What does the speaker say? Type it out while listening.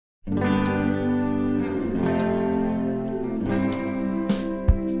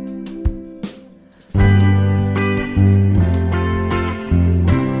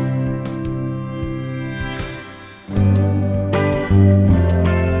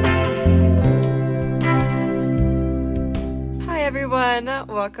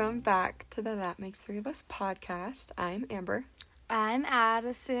Welcome back to the That Makes Three of Us podcast. I'm Amber. I'm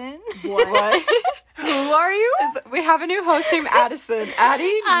Addison. What? Who are you? We have a new host named Addison.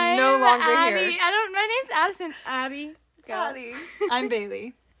 Addie, no longer Addie. here. My name's Addison. Addie. Go. Addie. I'm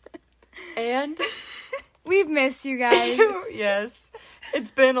Bailey. And we've missed you guys. yes,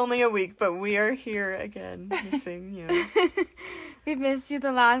 it's been only a week, but we are here again, missing you. We've missed you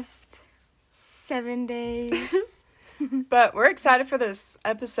the last 7 days. But we're excited for this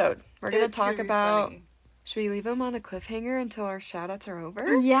episode. We're going to talk about... Funny. Should we leave them on a cliffhanger until our shout-outs are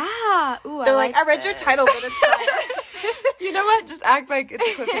over? Yeah. Ooh, They're like, I read your title, but it's fine. You know what? Just act like it's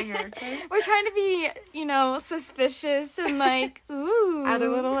a cliffhanger, okay? We're trying to be, suspicious and ooh. Add a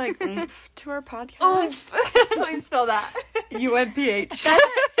little, oomph to our podcast. Oomph. Please spell that. UNPH.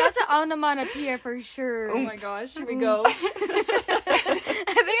 That's an onomatopoeia for sure. Oh my gosh, here we go. I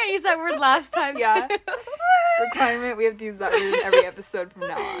think I used that word last time, Yeah. too. Requirement, we have to use that word in every episode from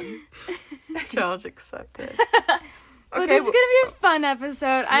now on. Challenge accepted. But it's going to be a fun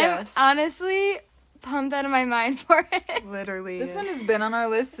episode. Yes. I'm honestly pumped out of my mind for it. Literally. This one has been on our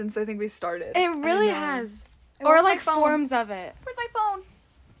list since I think we started. It really know. has. And Or where's my phone? forms of it. Where's my phone?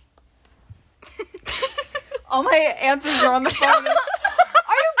 All my answers are on the phone. Are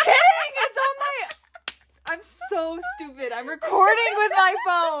you kidding? It's on my... I'm so stupid. I'm recording with my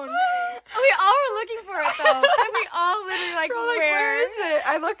phone. We all were looking for it though. And we all literally We're like, where is it?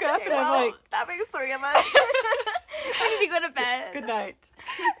 I look up and I'm like, that makes three of us. we need to go to bed. good night.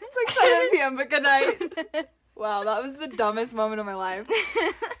 It's like 7 p.m., but good night. Wow, that was the dumbest moment of my life.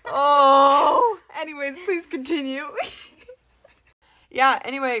 Oh. Anyways, please continue. Yeah,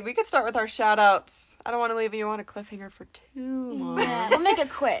 anyway, we could start with our shout outs. I don't want to leave you on a cliffhanger for too long. Yeah, we'll make it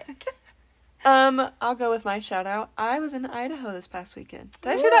quick. I'll go with my shout out. I was in Idaho this past weekend. Did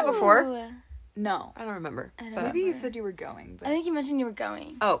I say that before? Ooh. No. I don't remember. I don't but- know. Maybe you said you were going, but... I think you mentioned you were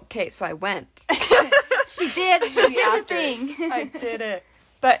going. Oh, okay, so I went. She did. She did the after. thing. I did it.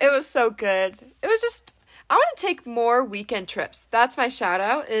 But it was so good. It was just, I want to take more weekend trips. That's my shout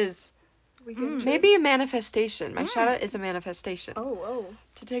out is Weekend maybe a trips? manifestation. My shout out is a manifestation. Oh.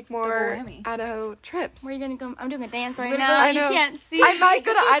 To take Double more whammy. Idaho trips. Where are you gonna go? I'm doing a dance right gonna now. go- I You know. can't see. I might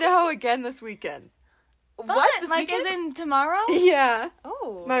go to Idaho again this weekend. What? This Like, weekend? is in tomorrow? Yeah.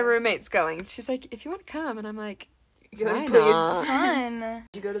 Oh. My roommate's going. She's like, if you want to come. And I'm like, You're why like, please. not? Fun.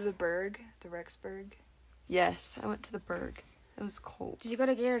 Did you go to the Berg? The Rexburg? Yes, I went to the Berg. It was cold. Did you go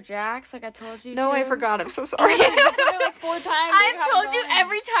to Gator Jack's like I told you No, to? I forgot. I'm so sorry. I've been there like 4 times. I've told you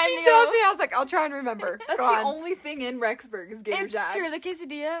every time She to tells go. me, I was like, I'll try and remember. That's Gone. the only thing in Rexburg is Gator It's Jack's. true. The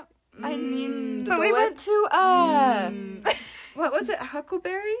quesadilla. I mean, the but we Dole went Whip? to, what was it?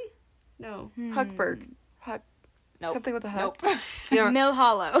 Huckleberry? No. Huckberg. Nope. Something with a huck. Nope. You know, Mill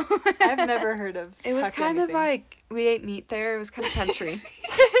Hollow. I've never heard of it was Huck kind of anything. like, we ate meat there. It was kind of country.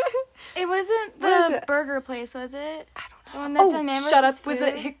 It wasn't What is the it? burger place, was it? I don't know. The one that's in Amherst shut up. is Was food?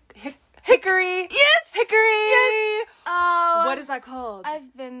 it Hickory? Yes! Hickory! Yes! Oh. What is that called?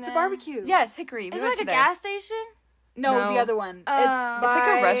 I've been there. It's a barbecue. Yes, Hickory. We Is it went like to a there. gas station? No, No. the other one. Oh. It's like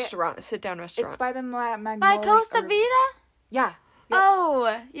a by- restaurant, a sit-down restaurant. It's by the Magnolia. By Costa or- Vida? Yeah.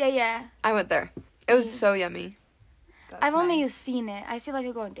 Oh, yeah. I went there. It was so yummy. That's I've only nice. seen it. I see like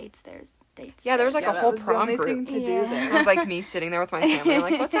people go on dates there. Dates. Yeah, there was like Yeah, a that whole was the prom only group. thing to Yeah. do there. It was like me sitting there with my family,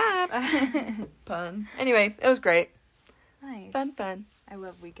 like, what's up? Fun. Anyway, it was great. Nice. Fun. I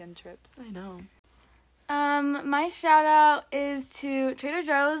love weekend trips. I know. My shout out is to Trader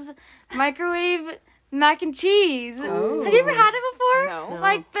Joe's microwave mac and cheese. Oh. Have you ever had it before? No. No.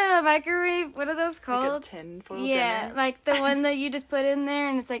 Like the microwave, what are those Like a called? tin foil Yeah, dinner. like the one that you just put in there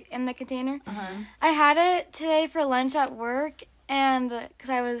and it's like in the container. Uh-huh. I had it today for lunch at work, and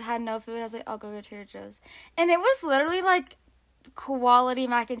because had no food, I was like, I'll go to Trader Joe's, and it was literally like quality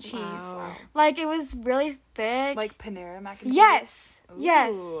mac and cheese. Wow. Like it was really thick. Like Panera mac and cheese? yes, Ooh.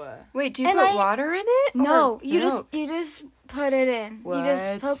 yes. Wait, do you And put I- water in it? No, Or you milk? just put it in. You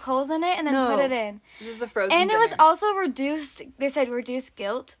just What? poke holes in it and then No. put it in. It's just a frozen And it was dinner. also reduced. They said reduced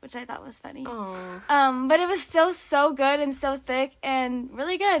guilt, which I thought was funny. Oh. But it was still so good and so thick and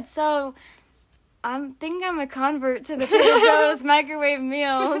really good. So think I'm a convert to the Trader Joe's microwave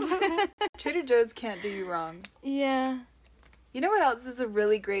meals. Trader Joe's can't do you wrong. Yeah. You know what else is a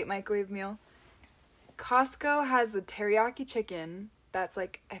really great microwave meal? Costco has a teriyaki chicken that's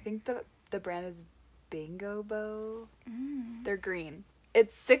like, I think the brand is Bingo Bo. They're green.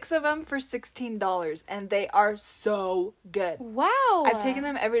 It's 6 of them for $16, and they are so good. Wow. I've taken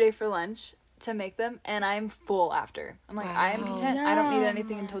them every day for lunch to make them, and I'm full after. I'm like, I am Wow. content. I don't need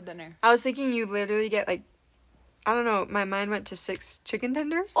anything Yum. until dinner. I was thinking you literally get like, I don't know, my mind went to 6 chicken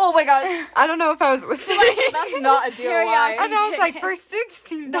tenders. Oh my gosh. I don't know if I was listening. That's not a deal. Why? And I was like, for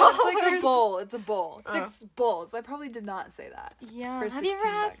 $16. No, it's like a bowl. It's a bowl. Oh. 6 bowls. I probably did not say that. Yeah. For Have you ever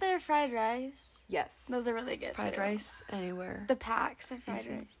had $16. their fried rice? Yes. Those are really good. Fried too. rice anywhere. The packs of fried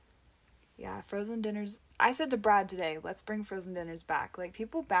Mhm. rice. Yeah, frozen dinners. I said to Brad today, let's bring frozen dinners back. Like,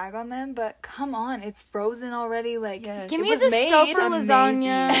 people bag on them, but come on, it's frozen already. Like, Yes. Give it me was the made Stouffer amazing.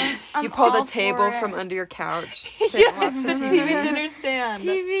 lasagna. I'm You pull the all table for from it. under your couch. sit yes, and the watch TV dinner stand.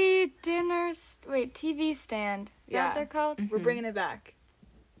 TV dinners. Wait, TV stand. Is that Yeah. what they're called? We're bringing it back.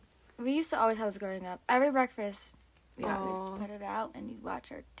 We used to always have this growing up. Every breakfast, we Yeah. always Aw. put it out and you'd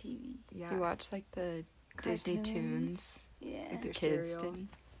watch our TV. Yeah. You watch like the Disney Cartoons. tunes. Yeah. Like the Their kids cereal. did.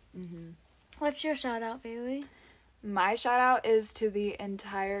 Mm-hmm. What's your shout out, Bailey? My shout out is to the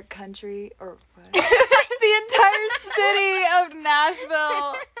entire country, or what? The entire city of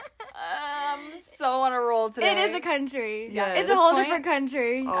Nashville. I'm so on a roll today. It is a country. Yeah, at It's a this whole point- different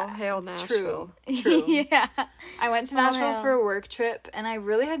country. All hail True. Nashville. True. yeah. I went to All Nashville hail. for a work trip, and I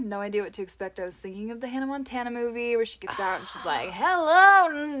really had no idea what to expect. I was thinking of the Hannah Montana movie where she gets out and she's like, "Hello,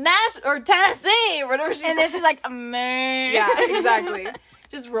 or Tennessee," or whatever she And then says. she's like, man. Yeah, exactly.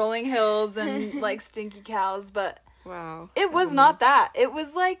 Just rolling hills and like stinky cows, but Wow. it was not that. It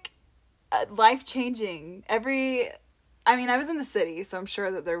was like life changing. I mean, I was in the city, so I'm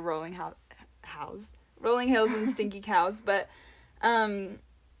sure that they're rolling hills and stinky cows, but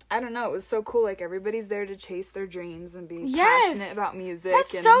I don't know. It was so cool. Like, everybody's there to chase their dreams and be Yes! passionate about music.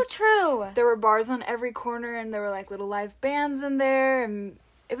 That's and so true. there were bars on every corner, and there were like little live bands in there, and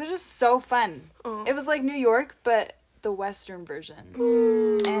it was just so fun. Oh. It was like New York, but the Western version,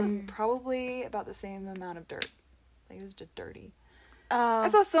 and probably about the same amount of dirt. Like, it was just dirty. I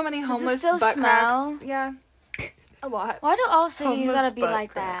saw so many homeless still butt smell? cracks. Yeah, a lot. Why do all cities Homeless gotta be butt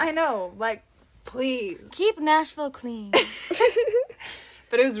like crack. that? I know, like, please. Keep Nashville clean.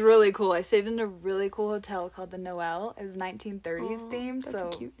 But it was really cool. I stayed in a really cool hotel called the Noel. It was 1930s themed, that's a so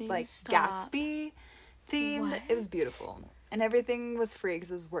cute name. like Stop. Gatsby themed. What? It was beautiful, and everything was free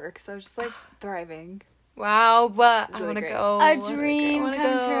because it was work. So I was just like thriving. Wow, but It's I really want to great. go. A dream wanna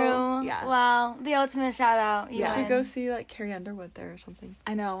come go. true. Yeah. Wow. The ultimate shout out. You Yeah. should win. go see like Carrie Underwood there or something.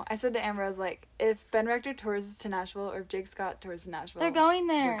 I know. I said to Amber, I was like, if Ben Rector tours to Nashville or if Jake Scott tours to Nashville, They're going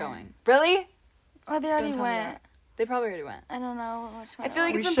there. We're going. Really? Or they already Don't tell me went. that. They probably already went. I don't know which one. I feel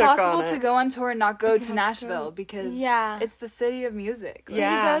like We it's shook on impossible it. to go on tour and not go We to have to Nashville go. because Yeah. it's the city of music. Like, Did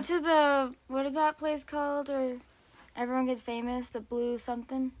Yeah. you go to the, what is that place called? Or everyone gets famous? The Blue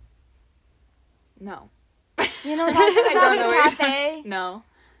something? No. You know what I'm talking I about? don't know The what you're cafe? No.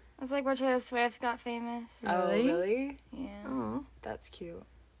 It's like where Taylor Swift got famous. Oh, Really? really? Yeah. Oh. That's cute.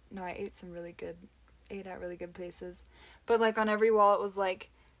 No, I ate at really good places. But like on every wall it was like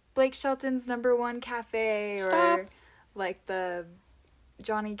Blake Shelton's #1 cafe Stop. or like the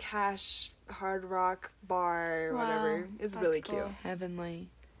Johnny Cash Hard Rock bar or Wow, whatever. It's that's really cool. cute. Heavenly.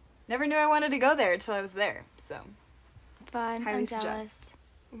 Never knew I wanted to go there until I was there. So Fun. Highly I'm suggest. jealous.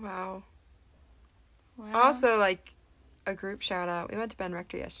 Wow. Wow. Also, like a group shout out. We went to Ben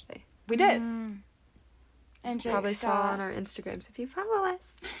Rector yesterday. we did. Mm. And You Jake probably saw Scott. on our Instagrams if you follow us.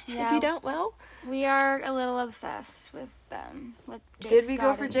 Yeah, If you don't, well, we are a little obsessed with them. With Jake Did we go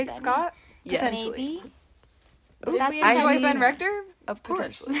Scott for and Jake Benny. Scott? yes, Potentially. Maybe. Did That's we what I enjoy mean. Ben Rector? of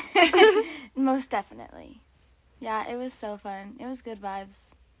course. Potentially. Most definitely. Yeah, it was so fun. It was good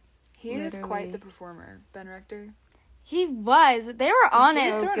vibes. He is Literally. quite the performer, Ben Rector. He was. They were on He's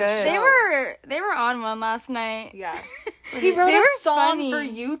it. throwing a good. show. They were on one last night. Yeah. He wrote They a were song funny. for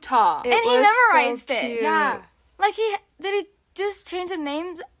Utah. And he was memorized so it. cute. Yeah. Like he just change the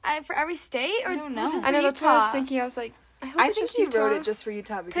names for every state, or I don't know. just I know for that's what I was Utah? thinking. I was like, I hope I it's think just he Utah. wrote it just for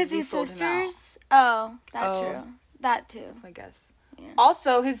Utah because Because he his sold him out. sisters. Oh, that's Oh. true. That too. That's my guess. Yeah.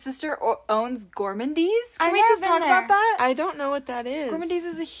 Also, his sister owns Gourmandies. Can I've we never just been talk there. about that? I don't know what that is. Gourmandies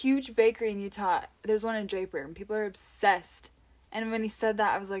is a huge bakery in Utah. There's one in Draper, and people are obsessed. And when he said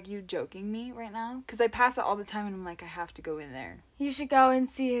that, I was like, you joking me right now? Because I pass it all the time, and I'm like, I have to go in there. You should go and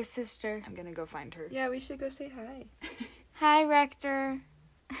see his sister. I'm going to go find her. Yeah, we should go say hi. Hi, Rector.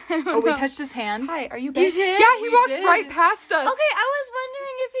 Oh, we touched his hand? Hi, are you You back? did? Yeah, he We walked did. right past us. Okay, I was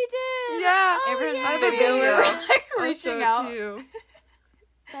wondering if he did. Yeah. Oh, Amber has yay. this I have a video where video. we're like I'll reaching show it out. to you.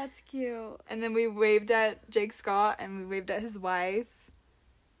 That's cute. And then we waved at Jake Scott, and we waved at his wife.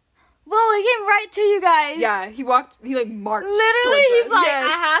 Whoa, he came right to you guys. Yeah, he marched. Literally, towards he's us. like, Yes.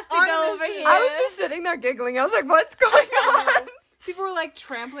 I have to On go the over mission. here. I was just sitting there giggling. I was like, what's going on? People were like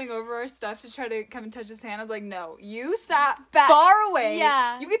trampling over our stuff to try to come and touch his hand. I was like, no, you sat Back- far away.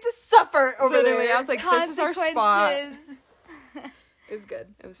 Yeah. You get to suffer over Literally, there. I was like, this is our spot. Consequences. It was good.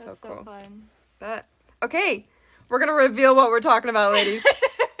 It was so That's cool. so fun. But okay, we're gonna reveal what we're talking about, ladies.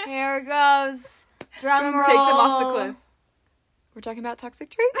 Here it goes. Drum roll. Take them off the cliff. We're talking about toxic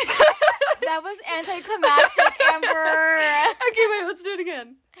traits. That was anticlimactic, Amber. Okay, wait, let's do it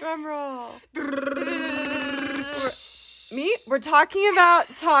again. Drum roll. We're talking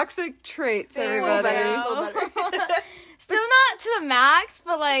about toxic traits, There we everybody. go. A little better. Still not to the max,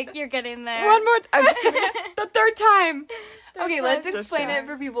 but like you're getting there. One more. The third time. Okay, let's Just explain kidding. it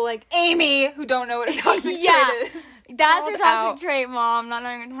for people like Amy who don't know what a toxic Yeah. trait is. That's your Called out. toxic trait, Mom. Not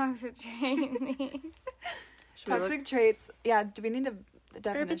knowing what toxic trait means. Should we look- Toxic traits. Yeah, do we need a Urban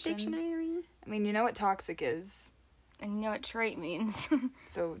definition? Dictionary. I mean, you know what toxic is. And you know what trait means.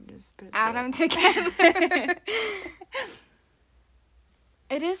 So just put it Add them together.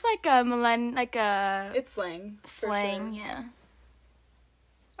 It is like a It's slang. for slang, sure. yeah.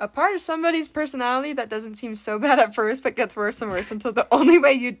 A part of somebody's personality that doesn't seem so bad at first, but gets worse and worse until the only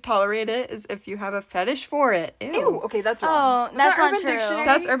way you'd tolerate it is if you have a fetish for it. Ew. Ew, okay, that's wrong. Oh, Was that's that not Urban true. Dictionary?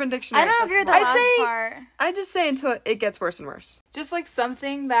 That's Urban Dictionary. I don't agree with the I last say- part. I just say until it gets worse and worse. Just like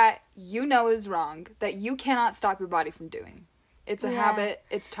something that you know is wrong, that you cannot stop your body from doing. It's a Yeah. habit,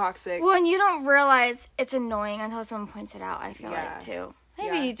 it's toxic. Well, and you don't realize it's annoying until someone points it out, I feel Yeah. like, too.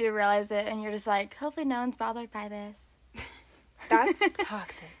 Maybe Yeah. you do realize it, and you're just like, hopefully no one's bothered by this. That's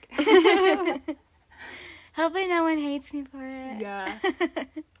toxic. Hopefully no one hates me for it. Yeah.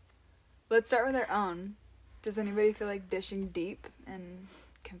 Let's start with our own. Does anybody feel like dishing deep and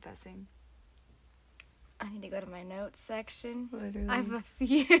confessing? I need to go to my notes section. Literally. I have a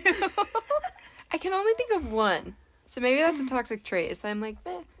few. I can only think of one. So maybe that's a toxic trait. Is that I'm like,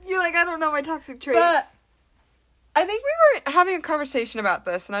 meh. You're like, I don't know my toxic traits. But I think we were having a conversation about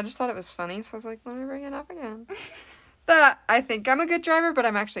this, and I just thought it was funny, so I was like, let me bring it up again. That I think I'm a good driver, but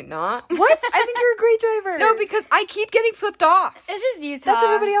I'm actually not. What? I think you're a great driver. No, because I keep getting flipped off It's just Utah. that's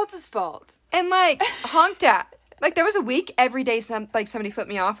everybody else's fault. and like honked at. Like there was a week every day somebody flipped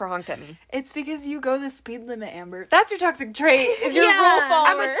me off or honked at me. It's because you go the speed limit, Amber. That's your toxic trait. Is your Yeah. rule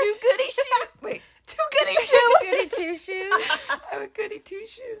follower. I'm a too goody shoe. Wait, too goody shoe. Goody two shoes. I'm a goody two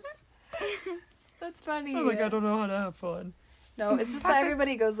shoes. That's funny. don't know how to have fun. No, it's just that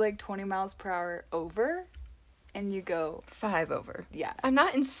everybody goes like 20 miles per hour over, and you go, 5 over. yeah. I'm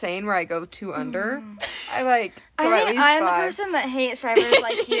not insane where I go 2 under. I like go I at think least I'm the 5. person that hates drivers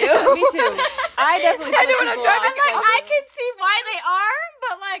like you. Me too. I definitely. I know when I'm driving, I'm like, I can see why they are,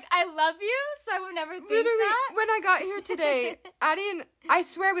 but like, I love you, so I would never think Literally, that. when I got here today, Addie and I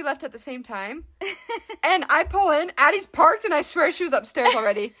swear we left at the same time. And I pull in, Addie's parked, and I swear she was upstairs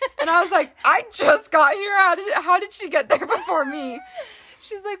already. And I was like, I just got here. How did she get there before me?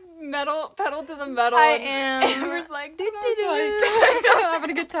 She's like pedal to the metal. I and am. Amber's like, I was like, having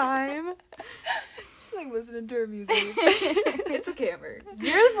a good time. like listening to her music. It's okay, Amber.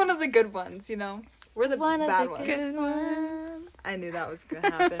 You're one of the good ones, you know. We're the One of bad the ones. good ones. I knew that was gonna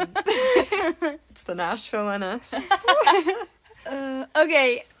happen. It's the Nashville in us.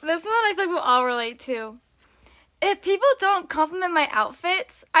 Okay, this one I think we'll all relate to. If people don't compliment my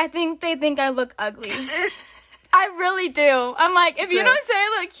outfits, I think they think I look ugly. I really do. I'm like, if you True. don't say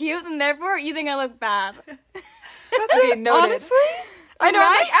I look cute, then therefore you think I look bad. Okay, noted. Honestly, I know. I'm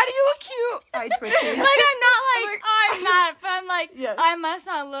Right? like, Addie, you look cute. I twitchy. Like, I'm not like, oh, I'm not, but I'm like, Yes. I must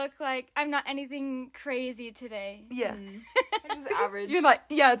not look like I'm not anything crazy today. Yeah. I'm just average. You're like,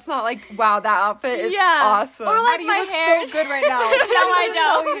 yeah, it's not like, wow, that outfit is Yeah. awesome. Or like Addie, my you look hair. so good right now. No, I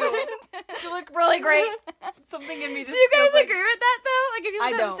Tell don't. You look really great. Something in me just Do you guys feels like, agree with that though? Like if you I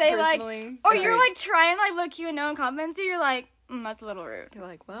don't don't say like, personally. or you're Right. like trying to like look cute and no one compliments you, you're like, that's a little rude. You're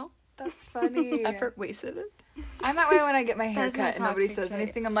like, well, That's funny. effort wasted. I'm that way when I get my hair That's my cut and nobody toxic says trait.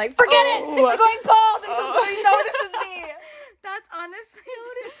 anything. I'm like, forget it. Oh. I'm going bald until somebody notices me. That's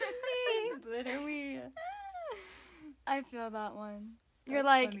honestly Literally. I feel that one. You're That's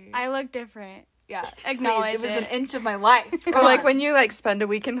like, funny. I look different. Yeah, Acknowledge please, it was it. an inch of my life. Or Come like on. when you like spend a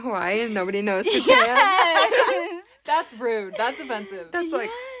week in Hawaii and nobody knows your tan. Yes. That's rude. That's offensive. That's like,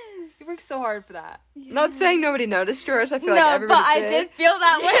 Yes. You worked so hard for that. not saying nobody noticed yours. I feel No, like everybody but I did feel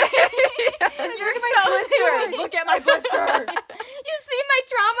that way. Look at my blister. Look at my blister. You see my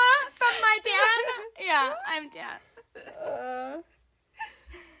trauma from my tan? Yeah, I'm tan.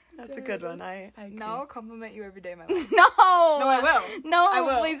 That's a good one. I agree. Now I'll compliment you every day of my life. No. No, I will. No, I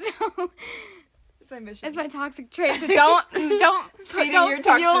will. please don't. It's my mission. It's my toxic trait, so don't Feeding don't your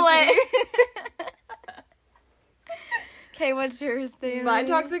fuel toxicity. it. Okay, what's yours, baby? My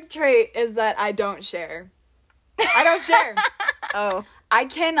toxic trait is that I don't share. I don't share. Oh. I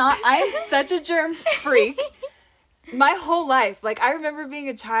cannot. I am such a germ freak. My whole life, like, I remember being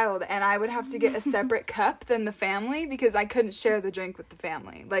a child and I would have to get a separate cup than the family because I couldn't share the drink with the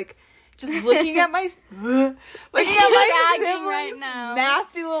family. Like, just looking at my gagging right siblings' now.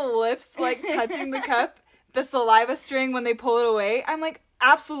 nasty little lips, like, touching the cup, the saliva string when they pull it away, I'm like,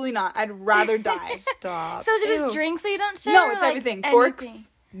 absolutely not. I'd rather die. Stop. So is it just Ew. drinks that you don't share? No, or, it's like, everything. anything? Forks,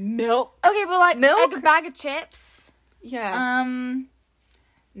 milk. Okay, but like Milk? like a bag of chips. Yeah.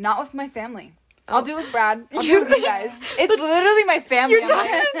 Not with my family. I'll do it with Brad. I'll do it with you guys. It's literally my family. Your I'm like,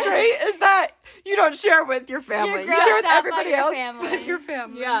 toxic trait is that you don't share with your family. You're You share with grossed out by everybody your else family. but your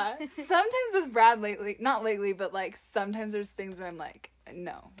family. yeah. Sometimes with Brad lately, not lately, but like sometimes there's things where I'm like,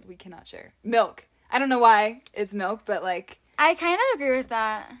 no, we cannot share. Milk. I don't know why it's milk, but like, I kind of agree with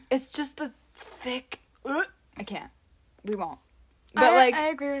that. it's just the thick. I can't. We won't. But like, I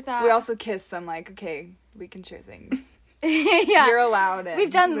agree with that. we also kiss. So I'm like, okay, we can share things. yeah. You're allowed in.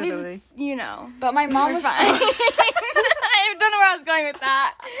 Literally. you know. But my mom was Fine. I don't know where I was going with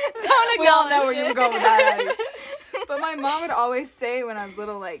that. Don't We all know acknowledge where you were it. going with that. Addie. But my mom would always say when I was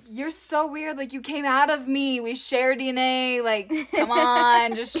little, like, you're so weird. Like, you came out of me. We share DNA. Like, come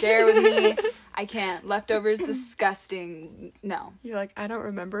on, just share with me. I can't. Leftovers, disgusting. No. You're like, I don't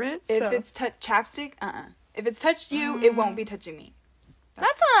remember it. If so. it's chapstick, If it's touched you, it won't be touching me.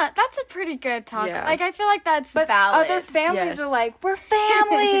 That's a pretty good talk. Yeah. Like I feel like that's But valid. other families Yes. are like, we're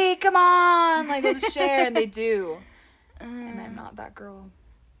family. Come on. Like, let's share. And they do. And I'm not that girl.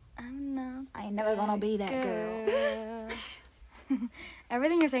 I'm not I ain't never gonna be that girl. girl.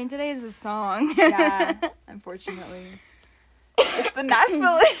 Everything you're saying today is a song. Yeah, unfortunately. It's the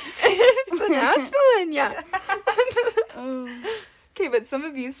Nashville. It's the Nashville, yeah. Oh. Okay, but some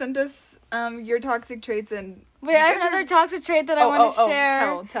of you sent us your toxic traits and. Wait, I have another toxic trait that I want to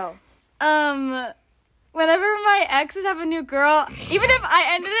share. Tell. Whenever my exes have a new girl, even if I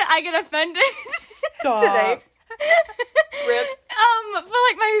ended it, I get offended. Stop. Today. Rip. But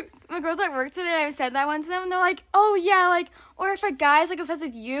like my girls at work today, I said that one to them, and they're like, "Oh yeah, like." Or if a guy's like obsessed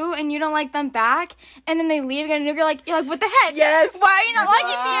with you and you don't like them back, and then they leave and get a new girl, you're like, what the heck? Yes. Why are you not liking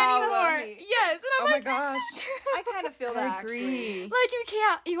me Wow. anymore? Love me. Yes. And I'm Oh my like, gosh. that's true. I kind of feel I that. agree.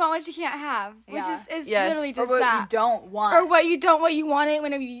 Like you want what you can't have, which Yeah. is Yes. literally Or just what that. you don't want. Or what you want it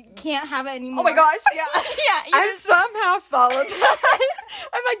whenever you can't have it anymore. Oh my gosh, yeah. Yeah. I've somehow followed that.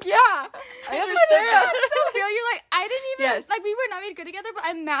 I'm like, yeah, I understand. That's so real. You're like, I didn't even Yes. like we were not made good together, but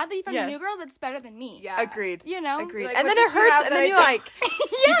I'm mad that you found a new Yes. girl that's better than me. Yeah. Agreed. You know? Agreed. Like, and what then it does she hurts, have and that then I you don't? like,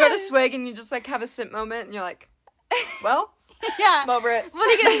 you go to swig, and you just like have a sip moment, and you're like, well, Yeah. I'm over it. What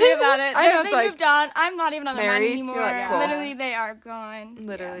are you gonna do about it? I know, it's They like, moved on. I'm not even on the mind married, anymore. you're like, cool. Literally, they are gone.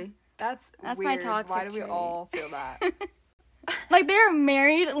 literally. That's my weird. toxic Why do we trait. all feel that? Like they are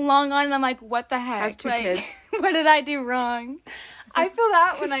married, long gone, and I'm like, what the heck? Has two Like, kids. what did I do wrong? I feel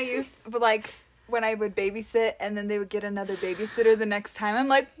that when I would babysit and then they would get another babysitter the next time. I'm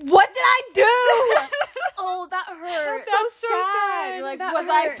like, what did I do? Oh, that hurt. That's so sad. sad. You're like, That was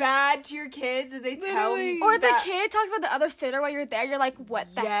I hurts. bad to your kids? Did they tell Literally. me? Or the that? kid talks about the other sitter while you're there. You're like, what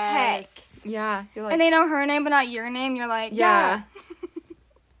the Yes. heck? Yeah, you're like, And they know her name but not your name. You're like, yeah.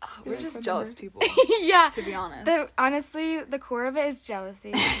 We're like, just jealous people, yeah. to be honest. Honestly, the core of it is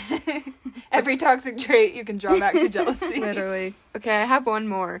jealousy. Every toxic trait you can draw back to jealousy. Literally. Okay, I have one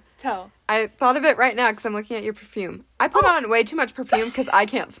more. Tell. I thought of it right now because I'm looking at your perfume. I put on way too much perfume because I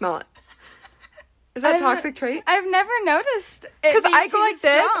can't smell it. Is that a I've- toxic trait? I've never noticed. Because I go like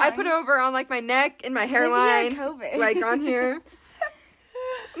this. I put it over on like my neck and my Maybe you hairline, had COVID. like on here,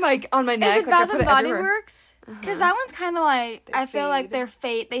 like on my Is neck. it like I Bath put and it Body everywhere. Works? Because that one's kind of like They I feel like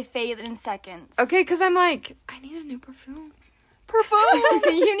fade. they fade in seconds. Okay, because I'm like, I need a new perfume. Perfume.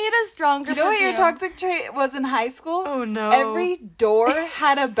 You need a stronger. You know what your perfume. toxic trait was in high school? Oh no. Every door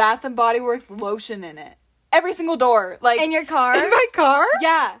had a Bath and Body Works lotion in it. Every single door. Like, in your car? in my car.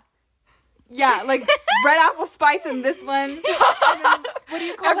 yeah. Yeah, like red apple spice in this one. And then, what do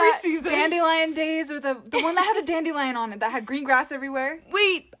you call Every that? season. Dandelion days, or the one that had a dandelion on it that had green grass everywhere.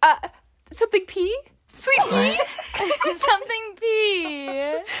 Wait, something pea? Sweet pea? Something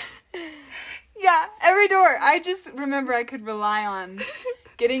pee. Yeah, every door. I just remember I could rely on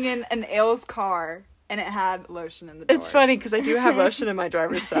getting in an Ailes car and it had lotion in the door. It's funny because I do have lotion in my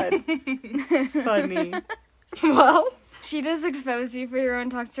driver's side. Funny. Well, She just exposed you for your own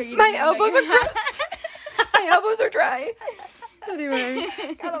toxic trait. You my didn't know elbows you are had. gross. My elbows are dry. Anyway,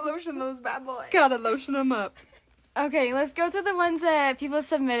 Gotta lotion those bad boys. gotta lotion them up. Okay, let's go to the ones that people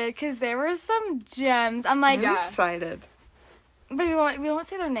submitted because there were some gems. I'm like, Yeah. I'm excited. But we won't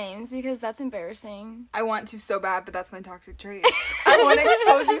say their names because that's embarrassing. I want to so bad, but that's my toxic trait. I want to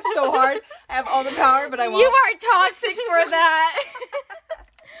expose you so hard. I have all the power, but I won't. You are toxic for that.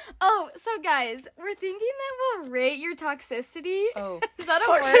 Oh, so guys, we're thinking that we'll rate your toxicity. Oh. Is that a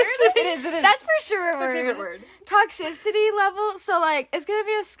Toxicity. word? It is. That's for sure a It's my word. favorite word. Toxicity level. So like, it's gonna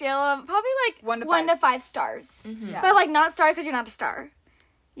be a scale of probably like 1 to 5 stars. Yeah. But like, not star because you're not a star.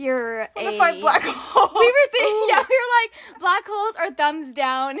 You're 1 a to 5 black holes. We were thinking, yeah, we were like black holes or thumbs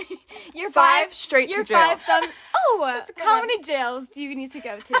down. You're 5 straight to You're jail. 5 thumbs. Oh, good how one. many jails do you need to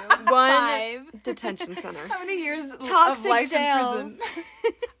go to? 1 5 detention center. How many years toxic of life jails. in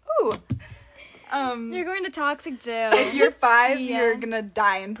prison? Ooh. You're going to toxic jail. If you're 5, Yeah. you're gonna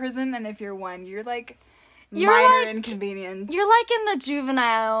die in prison, and if you're 1, you're like You're minor like- inconvenience. You're like in the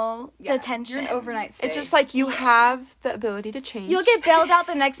juvenile Yeah, detention. You're an overnight stay. It's just like you have the ability to change. You'll get bailed out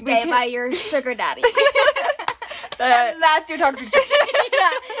the next day can- by your sugar daddy. That's your toxic trait.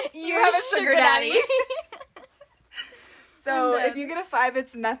 You have a sugar daddy. So And, if you get a 5,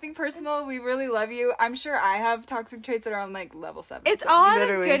 it's nothing personal. We really love you. I'm sure I have toxic traits that are on like level 7. It's so. all in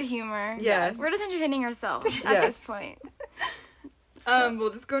Literally. good humor. Yes. We're just entertaining ourselves at Yes. this point. We'll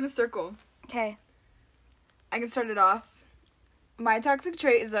just go in a circle. Okay. I can start it off. My toxic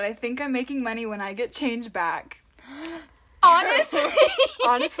trait is that I think I'm making money when I get change back. Honestly.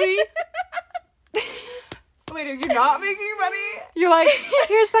 Honestly, Wait, are you not making money? you're like,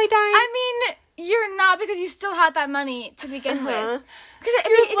 here's my dime. I mean, you're not because you still had that money to begin Uh-huh. with. Because if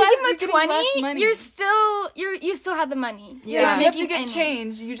you you're give getting him less a 20, money. you still had the money. Yeah. You're not You have to making get any.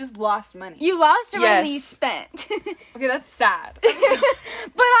 change. You just lost money. You lost or Yes. you spent. Okay, that's sad.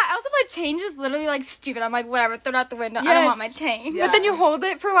 But I also like change is literally like stupid. I'm like, whatever, throw it out the window. I don't want my Yes. change. Yeah. But then you hold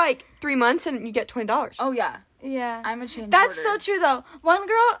it for like 3 months and you get $20. Oh yeah, Yeah. I'm a change. That's hoarder. so true though. One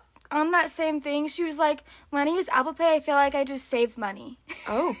girl on that same thing, she was like, when I use Apple Pay, I feel like I just saved money.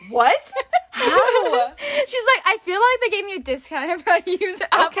 Oh. What? How? She's like, I feel like they gave me a discount if I use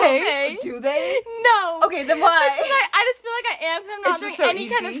Apple Okay. Pay. Do they? No. Okay, then why? But she's like, I just feel like I am 'cause I'm not It's doing just so any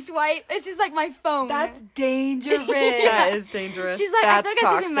kind of easy. swipe. It's just like my phone. That's dangerous. That is dangerous. She's like, That's I feel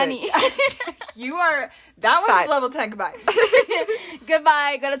like toxic. I'm saving money. You are. That was 5. level 10. Goodbye.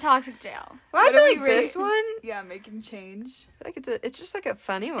 Goodbye. Go to toxic jail. Well, I What feel do like we rate? this one, I Yeah, making change. feel like it's just like a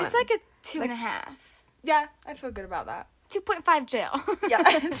funny one. It's like a 2.5. Yeah, I feel good about that. 2.5 jail. Yeah.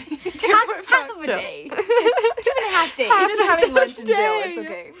 half of a jail. day. 2.5 days. Even having lunch in jail, day.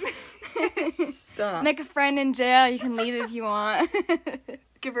 it's okay. Stop. Make a friend in jail. You can leave if you want.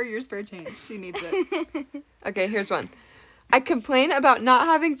 Give her your spare change. She needs it. Okay, here's one. I complain about not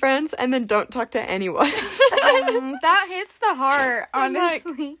having friends and then don't talk to anyone. That hits the heart, I'm like-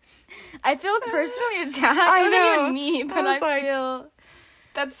 honestly. I feel personally attacked. I It wasn't know. even me, but I was like- feel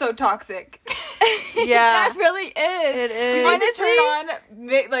That's so toxic. Yeah. that really is. It is. You need to Honestly,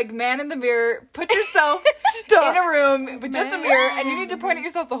 turn on, like, man in the mirror. Put yourself Stop. in a room with just a mirror, and you need to point at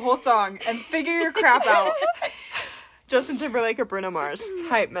yourself the whole song and figure your crap out. Justin Timberlake or Bruno Mars.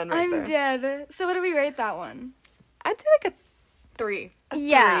 Hype men right I'm there. dead. So what do we rate that one? I'd say like 3.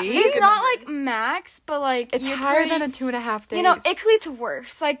 Yeah, 3? it's Good not number. like max, but like it's you're higher pretty- than a 2.5 days. You know, it could lead to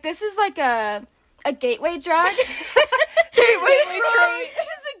worse. Like this is like a gateway drug. Gateway trait. This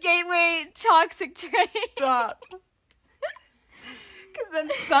is a gateway toxic trait. Stop. Because then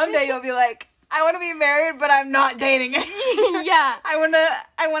someday you'll be like, I want to be married, but I'm not dating it. Yeah, I want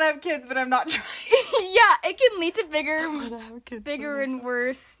to have kids, but I'm not trying. yeah, it can lead to bigger Bigger bigger and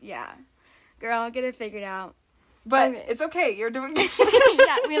worse. Yeah. Girl, get it figured out. But Okay. it's okay. You're doing good.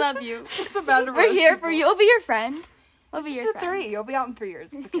 Yeah, we love you. It's so bad to We're roast here people. for you. We'll be your friend. We'll It's be just your a friend. 3. You'll be out in 3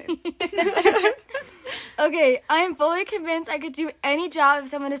 years. It's okay. Okay, I am fully convinced I could do any job if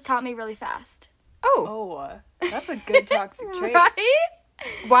someone just taught me really fast. Oh, Oh, that's a good toxic trait. Right?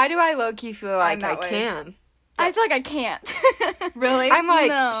 why do I low-key feel like I that way. can? I feel like I can't. Really? I'm like,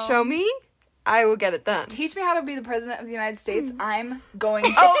 No. show me, I will get it done. Teach me how to be the president of the United States. I'm going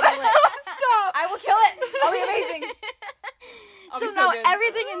to Oh, kill it. stop. I will kill it. I'll be amazing. I'll be She'll so know good.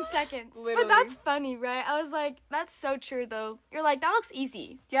 everything in seconds. Literally. But that's funny, right? I was like, that's so true, though. You're like, that looks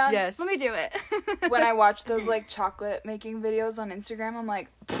easy. Yeah. Yes. Let me do it. When I watch those like chocolate making videos on Instagram, I'm like,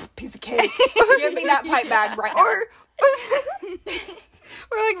 piece of cake. Give me that pipe bag right now. Or,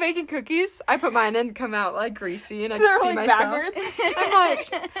 or like making cookies. I put mine in, come out like greasy, and I They're can see like myself. backwards. I'm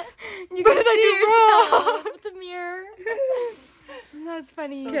like, You what can did I see do wrong? yourself with the mirror. That's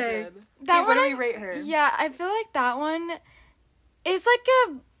funny. So Okay. good. That Okay, what do one we rate her? Yeah, I feel like that one is like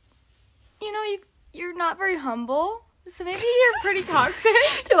a, you know, you're not very humble, so maybe you're pretty toxic.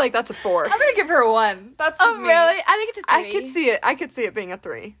 I feel like that's a 4. I'm gonna give her a 1. That's just Oh, me. really? I think it's a 3. I could see it. I could see it being a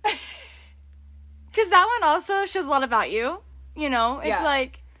 3. Because that one also shows a lot about you. You know, it's Yeah.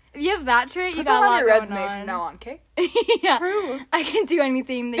 like if you have that trait, you Put got that a lot on your going resume on. from now on, okay? Yeah, True. I can do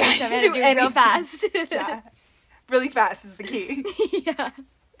anything that you show me how to Do do real anything. fast. Yeah. Really fast is the key. Yeah.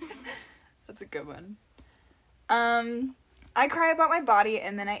 That's a good one. I cry about my body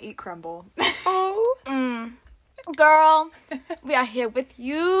and then I eat crumble. Oh. Girl, we are here with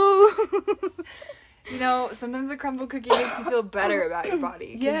you. You know, sometimes a crumble cookie makes you feel better about your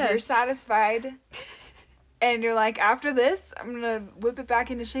body. Because you're Yes. satisfied. And you're like, after this, I'm going to whip it back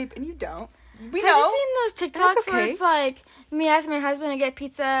into shape. And you don't. We Have you know. seen those TikToks That's where okay. it's like me asking my husband to get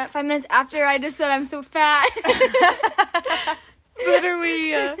pizza 5 minutes after I just said I'm so fat?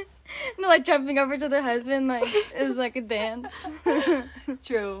 Literally. And they're like jumping over to their husband like it's like a dance.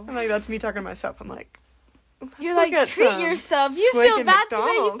 True. I'm like, that's me talking to myself. I'm like, You're go like, get treat some yourself. You swig feel at bad today.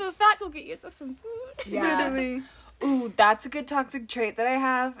 You feel McDonald's. fat. Go get yourself some food. Yeah. Literally. Ooh, that's a good toxic trait that I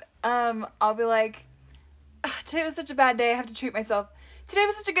have. I'll be like, today was such a bad day. I have to treat myself. Today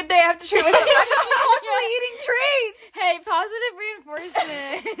was such a good day. I have to treat myself. I'm constantly eating treats. Hey, positive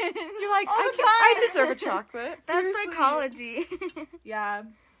reinforcement. You're like, All the I time. deserve a chocolate. That's Seriously. psychology. Yeah,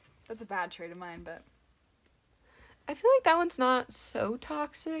 that's a bad trait of mine, but I feel like that one's not so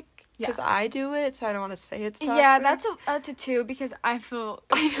toxic because I do it, so I don't want to say it's toxic. Yeah, that's a 2 because I feel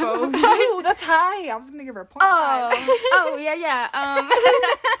exposed. ooh, that's high. I was gonna give her a point. Oh, yeah.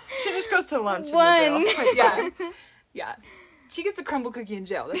 She just goes to lunch. One. In the jail. Yeah, yeah. She gets a crumble cookie in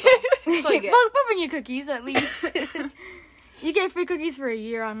jail. That's all. That's all you get. We'll bring you cookies at least. You get free cookies for a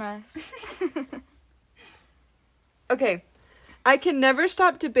year on us. Okay. I can never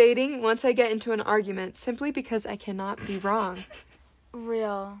stop debating once I get into an argument simply because I cannot be wrong.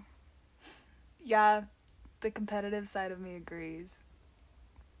 Real. Yeah, the competitive side of me agrees.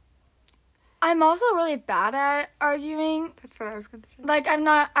 I'm also really bad at arguing. That's what I was going to say. Like I'm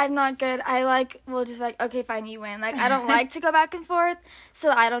not good. I will just like, okay, fine, you win. Like I don't like to go back and forth,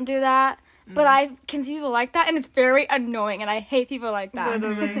 so I don't do that. But I can see people like that, and it's very annoying, and I hate people like that.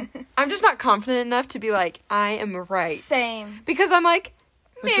 Literally. I'm just not confident enough to be like, I am right. Same. Because I'm like,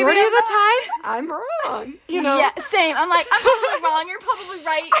 majority of the time, I'm wrong. You know? Yeah, same. I'm like, I'm probably wrong. You're probably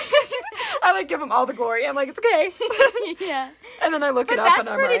right. I like give them all the glory. I'm like, it's okay. Yeah. And then I look But it up that's and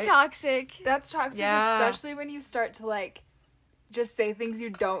I'm pretty right. toxic. That's toxic, Yeah. especially when you start to like just say things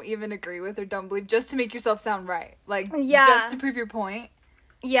you don't even agree with or don't believe just to make yourself sound right. Like Yeah. just to prove your point.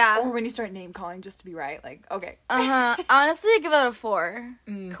 Yeah. Or when you start name calling just to be right. Like, okay. Honestly, I give it a 4.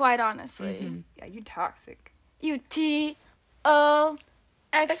 Quite honestly. Mm-hmm. Yeah, you toxic. You TOXIC.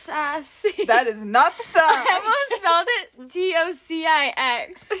 That is not the sound. I almost spelled it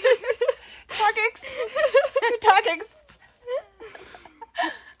TOCIX. Toxics. You toxics.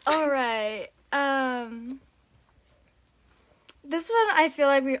 All right. This one I feel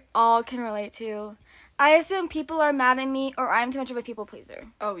like we all can relate to. I assume people are mad at me or I'm too much of a people pleaser.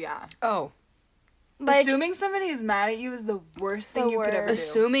 Oh, yeah. Oh. Like, Assuming somebody is mad at you is the worst thing The you could ever do.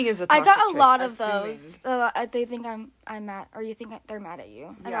 Assuming is a I toxic got a trait. lot of Assuming. those. They think I'm mad, or you think they're mad at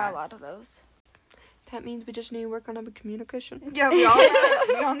you. I Yeah. got a lot of those. That means we just need to work on our communication. Yeah, we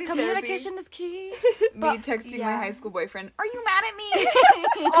all need Communication is key. therapy. Me but- texting my yeah. high school boyfriend, are you mad at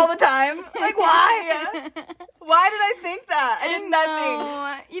me? All the time. Like, why? Why did I think that? I did nothing.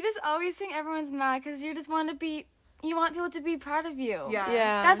 know. You just always think everyone's mad because you just want to be. You want people to be proud of you. Yeah.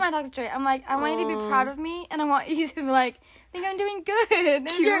 Yeah. That's my toxic trait. I'm like, I want you to be Aw. proud of me, and I want you to be like, think I'm doing good. And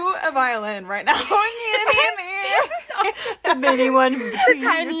if Cue you're- a violin right now. the mini one between the your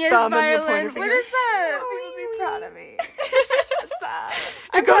tiniest thumb and your violin. pointer What finger. is that? People be proud of me. That's sad.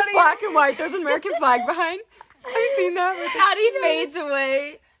 It goes black and white. There's an American flag behind. Have you seen that? With the- Addie fades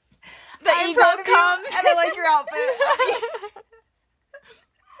away. The I'm ego proud of you, comes. and I like your outfit.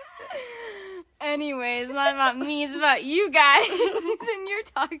 Anyways, it's not about me. It's about you guys and your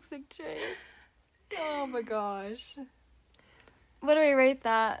toxic traits. Oh my gosh. What do we rate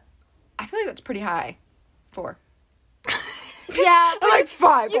that? I feel like that's pretty high. 4. Yeah, I'm like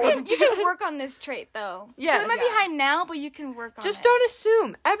 5. you can work on this trait though. Yes. So it might be high now, but you can work on Just it. don't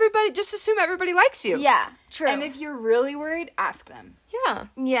assume. Just assume everybody likes you. Yeah, true. And if you're really worried, ask them. Yeah.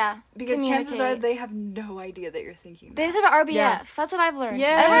 yeah, Because chances are communicate. they have no idea that you're thinking They that. just have an RBF. Yeah. That's what I've learned.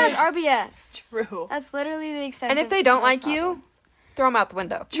 Yes. Everyone has RBFs. True. That's literally the extent. And if of they don't most like you, problems. throw them out the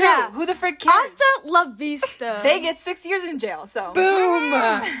window. True. Yeah. Who the frick cares? Hasta la vista. They get 6 years in jail, so. Boom!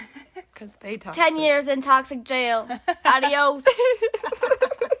 Because they talk. 10 years in toxic jail. Adios.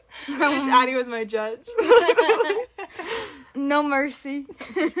 I wish Addie was my judge. No mercy.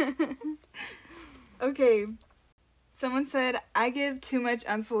 Okay. Someone said, I give too much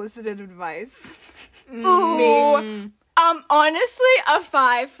unsolicited advice. Ooh. Honestly, a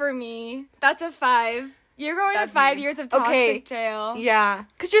 5 for me. That's a 5. You're going That's to 5 me. years of toxic Okay. jail. Yeah.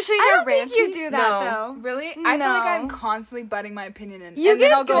 Because you're saying I you're don't think ranty. you do that, though. Really? I feel like No. I'm constantly butting my opinion in. You and then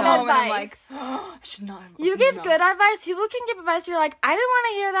give I'll go good home and I'm like, advice. oh, I should not have. You give no. good advice. People can give advice where you're like, I didn't want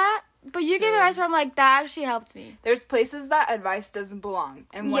to hear that. But you give True. advice where I'm like, that actually helped me. There's places that advice doesn't belong.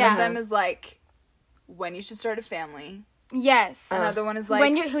 And one Yeah. of them is like, when you should start a family. Yes. Another one is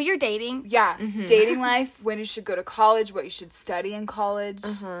like, Who you're dating. yeah, dating life, when you should go to college, what you should study in college.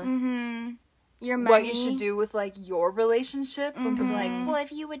 Mm-hmm. Your money. What you should do with like your relationship. When people are like, well,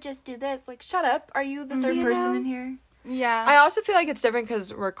 if you would just do this, like, shut up. Are you the third person in here? Yeah. I also feel like it's different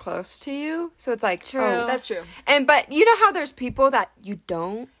because we're close to you. So it's like, True. oh, That's true. but you know how there's people that you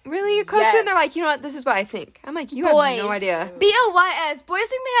don't really get close to, and they're like, you know what, this is what I think. I'm like, you have no Boys. idea. BOYS. Boys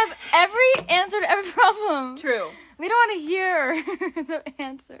think they have every answer to every problem. True. We don't want to hear the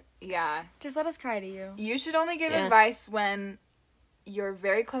answer. Yeah. Just let us cry to you. You should only give Yeah. advice when you're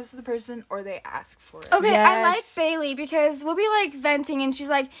very close to the person or they ask for it. Okay, I like Yes. Bailey because we'll be like venting and she's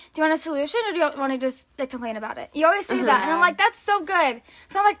like, do you want a solution or do you want to just like complain about it? You always say that. And I'm like, that's so good.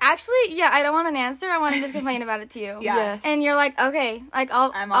 So I'm like, actually, yeah, I don't want an answer. I want to just complain about it to you. Yeah. Yes. And you're like, okay, like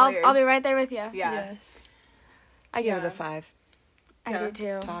I'm all ears. I'll be right there with you. Yeah. Yes. I give it Yeah. a 5. I Yeah. do too.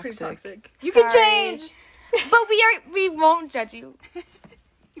 It's pretty Toxic. toxic. You can Sorry. change. But we won't judge you.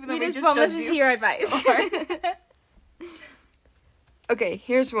 Even though We just just won't judge listen you. to your advice. Okay,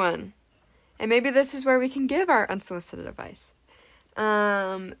 here's one. And maybe this is where we can give our unsolicited advice.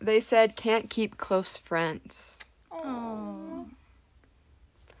 They said can't keep close friends. Oh.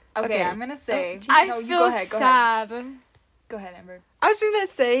 Okay, Okay. I'm gonna say. I no, you feel go ahead. Go ahead. sad. Go ahead, Amber. I was gonna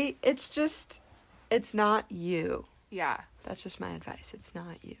say it's not you. Yeah. That's just my advice. It's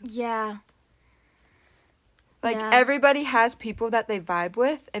not you. Yeah. Like Yeah. everybody has people that they vibe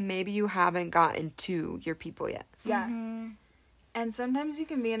with, and maybe you haven't gotten to your people yet. Yeah. Mm-hmm. And sometimes you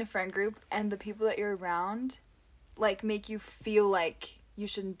can be in a friend group and the people that you're around like make you feel like you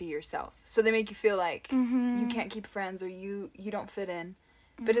shouldn't be yourself. So they make you feel like Mm-hmm. you can't keep friends or you don't fit in.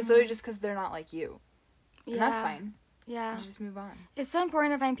 But it's literally just because they're not like you. And that's fine. Yeah. You just move on. It's so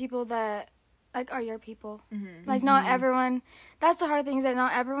important to find people that like are your people. Mm-hmm. Like not everyone. That's the hard thing is that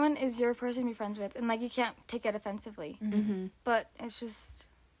not everyone is your person to be friends with, and like you can't take it offensively. Mm-hmm. But it's just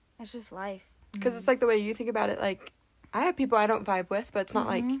life. Because it's like the way you think about it. Like, I have people I don't vibe with, but it's not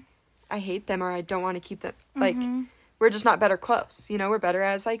like I hate them or I don't want to keep them. Like, we're just not better close. You know, we're better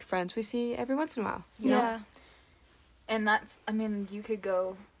as like friends we see every once in a while. You know? Yeah. And that's, I mean, you could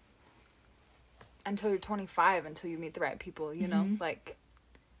go until you're 25 until you meet the right people, you know? Like,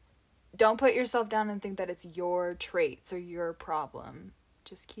 don't put yourself down and think that it's your traits or your problem.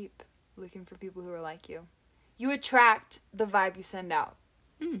 Just keep looking for people who are like you. You attract the vibe you send out.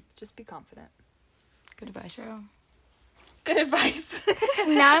 Just be confident. Good advice. True. Good advice.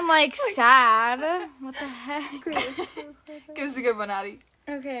 Now I'm like sad. What the heck? Give us a good one, Addie.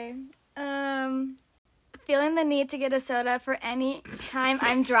 Okay. Feeling the need to get a soda for any time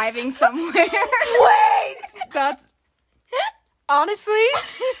I'm driving somewhere. Wait! That's honestly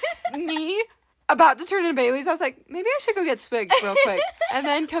me about to turn into Bailey's. I was like, maybe I should go get Swig real quick and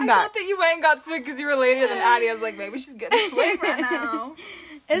then come I back. thought that you went and got Swig because you were later than Addie. I was like, maybe she's getting Swig right now.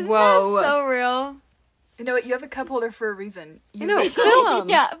 Isn't Whoa. that so real? You know what? You have a cup holder for a reason. You know, Use it. fill them.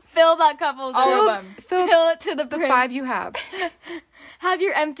 Yeah, fill that couple. All Fill, of them. fill it to the The brim. 5 you have. Have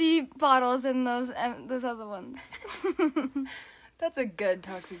your empty bottles in those other ones. That's a good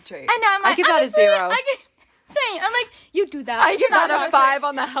toxic trait. And now I'm I like, give that I'm a just saying- 0. I give, saying, I'm like, you do that. I give not that a toxic. 5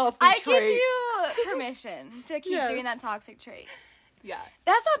 on the healthy I traits. give you permission to keep Yes. doing that toxic trait. Yeah.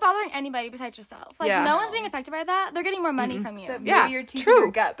 That's not bothering anybody besides yourself. Like, Yeah. no one's being affected by that. They're getting more money from you. Except Yeah, maybe your teeth true. in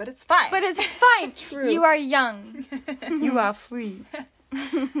your gut, but it's fine. But it's fine. True. You are young. You are free.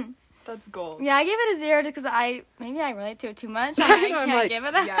 That's gold. Yeah, I gave it a 0 just because maybe I relate to it too much. I I know, I'm can't like, give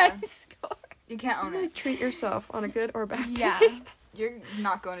it a yeah. high score. You can't own it. Treat yourself on a good or bad day. Yeah. You're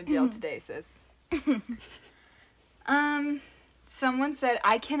not going to jail today, sis. Someone said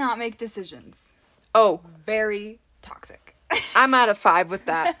I cannot make decisions. Oh, Very toxic. I'm at a 5 with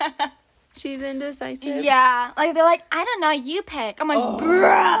that. She's indecisive. Yeah. Like, they're like, I don't know, you pick. I'm like, Oh.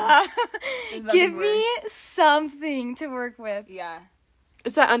 bruh. There's nothing Give me worse. something to work with. Yeah.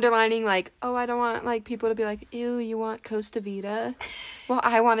 It's that underlining, like, oh, I don't want, like, people to be like, ew, you want Costa Vida? Well,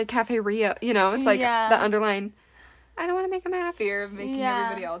 I wanted Cafe Rio. You know, it's like Yeah. the underline, I don't want to make them happy. Fear of making Yeah.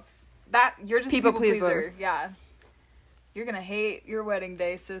 everybody else. That you're just a People people pleaser. pleaser. Yeah. You're gonna hate your wedding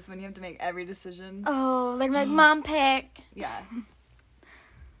day, sis, when you have to make every decision. Oh, like, mom pick. Yeah.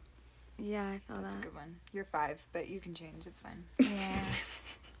 Yeah, I feel That's a that. good one. You're 5, but you can change. It's fine. Yeah.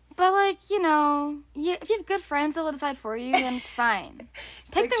 But, like, you know, if you have good friends that will decide for you, then it's fine.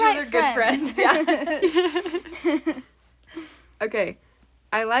 Pick Make the sure right they're friends. good friends. Yeah. Okay.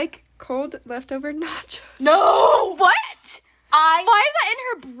 I like cold leftover nachos. No! What? I Why is that in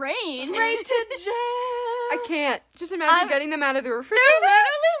her brain? straight to jail. I can't. Just imagine getting them out of the They're refrigerator.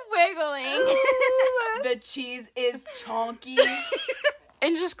 literally wiggling. The cheese is chonky.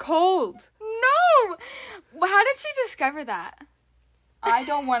 And just cold. No! How did she discover that? I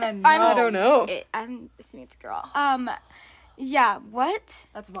don't want to know. I don't know. I'm assuming it's a girl. Yeah, what?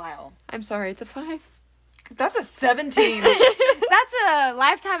 That's vile. I'm sorry, it's a 5. That's a 17. That's a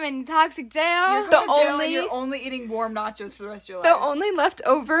lifetime in toxic jail. You're going to jail only- and you're only eating warm nachos for the rest of your The life. only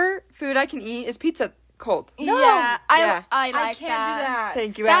leftover food I can eat is pizza cold. No. Yeah, Yeah. I like I can't do that.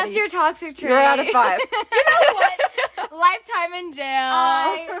 Thank you, That's Addie. your toxic trait. You're out of 5. You know what? Lifetime in jail.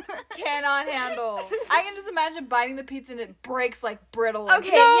 I cannot handle. I can just imagine biting the pizza and it breaks like brittle. Okay,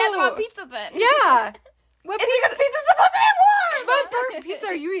 No. yeah, the want pizza then. Yeah. What It's because pizza's supposed to be warm. What burnt pizza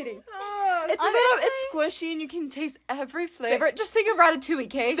are you eating? It's a little, it's squishy and you can taste every flavor. Just think of Ratatouille,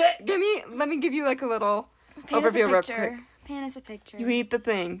 okay? Let me give you like a little Paint us a overview real picture. quick. Paint us a picture. You eat the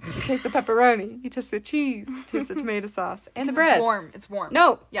thing. You taste the pepperoni. You taste the cheese. You taste the tomato sauce and the bread. It's warm. It's warm.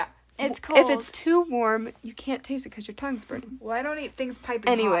 No. Yeah. It's cold. If it's too warm, you can't taste it because your tongue's burning. Well, I don't eat things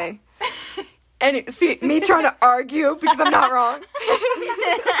piping Anyway. See, me trying to argue because I'm not wrong.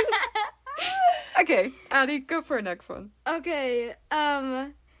 Okay, Addie, go for a next one. Okay,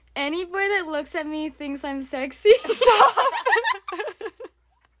 any boy that looks at me thinks I'm sexy. Stop.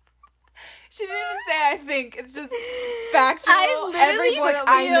 She didn't even say I think. It's just factual. I literally Every boy that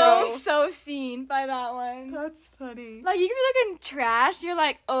I we know. feel so seen by that one. That's funny. Like, you can be looking trash, you're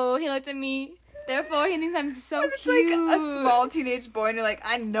like, oh, he looked at me, therefore he thinks I'm so It's cute. like a small teenage boy and you're like,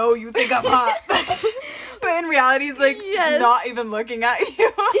 I know you think I'm hot. But in reality, he's like Yes. not even looking at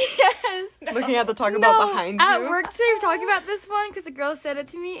you. Yes. Looking at the Taco Bell behind you. At work today, we were talking about this one because a girl said it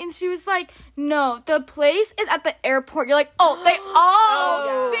to me, and she was like, "No, the place is at the airport." You're like, "Oh, they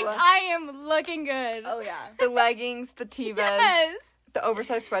all Oh. think I am looking good." Oh yeah. The leggings, the Tevas, Yes. the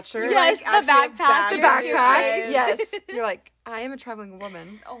oversized sweatshirt, Yes, like, the actually have backpack. bags the in your backpack. face. Yes. You're like, I am a traveling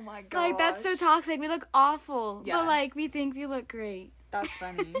woman. Oh my god. Like, that's so toxic. We look awful, Yeah. but like we think we look great. That's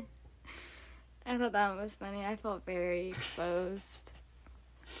funny. I thought that one was funny. I felt very exposed.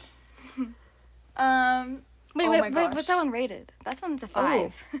 Wait, Oh my wait, gosh. what's that one rated? That one's a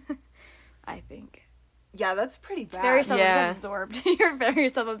 5. I think. Yeah, that's pretty bad. It's very Yeah. self-absorbed. You're very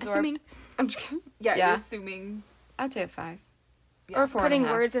self-absorbed. Assuming, I'm just kidding. yeah, Yeah. you're assuming I'd say a 5. Yeah. Or 4 Putting and a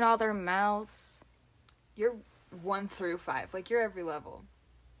half. words in all their mouths. you're 1 through 5. Like you're every level.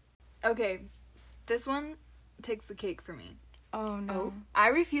 Okay, this one takes the cake for me. Oh no. I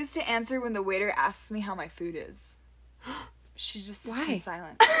refuse to answer when the waiter asks me how my food is. She just sits Why? in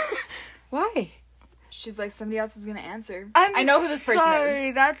silence. Why? She's like, somebody else is gonna answer. I'm I know who this person is.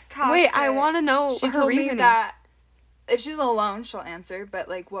 sorry, that's toxic. Wait, I want to know She her told reasoning. me that if she's alone, she'll answer. But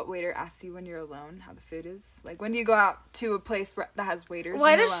like, what waiter asks you when you're alone how the food is? Like, when do you go out to a place that has waiters?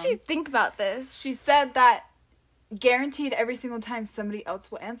 Why when you're does alone? she think about this? She said that guaranteed every single time somebody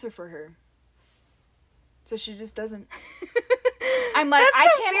else will answer for her. So she just doesn't. I'm like, That's I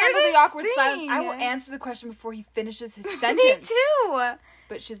the can't handle the weirdest awkward silence. I will thing. answer the question before he finishes his Me sentence. too.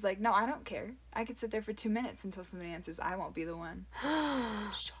 But she's like, no, I don't care. I could sit there for 2 minutes until somebody answers. I won't be the one.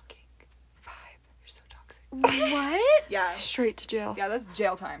 Shocking. 5. You're so toxic. What? Yeah. Straight to jail. Yeah, that's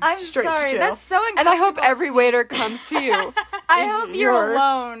jail time. I'm Straight to sorry. jail. That's so uncomfortable. And I hope every waiter comes to you. I hope you're You're-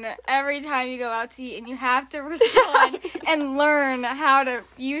 alone every time you go out to eat, and you have to respond and learn how to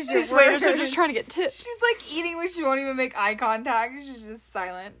use your These words. waiters are just trying to get tips. She's like eating like she won't even make eye contact. She's just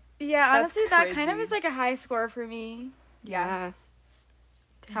silent. Yeah, That's honestly, that kind of crazy. is like a high score for me. Yeah.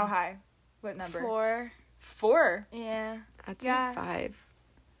 How high? What number? 4. 4. Yeah. I'd say Yeah. 5.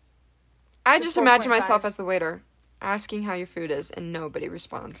 I So just imagine 4.5. myself as the waiter, asking how your food is, and nobody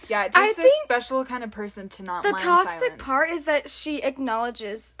responds. Yeah, it I takes a think special kind of person to not The mind toxic silence. part is that she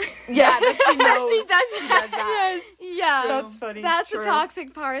acknowledges. Yeah, that she knows. She does that. Yes. Yeah. That's funny. That's True. the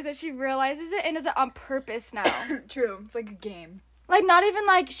toxic part, is that she realizes it and does it on purpose now. True. It's like a game. Like, not even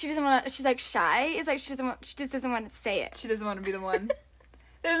like she doesn't want to, she's like shy. It's like she just doesn't want to say it. She doesn't want to be the one.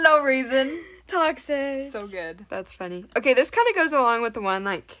 There's no reason. Toxic. So good. That's funny. Okay, this kind of goes along with the one,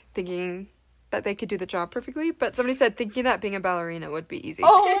 like, thinking that they could do the job perfectly, but somebody said thinking that being a ballerina would be easy.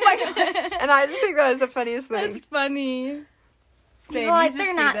 Oh my gosh. And I just think that is the funniest That's thing. funny. Same. People are like, You just they're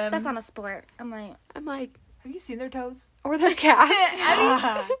see not, them. that's not a sport. I'm like, I'm like, Have you seen their toes? or their calves.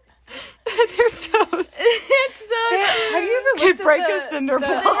 Their toes. it's so Have you ever Could looked break at a cinder the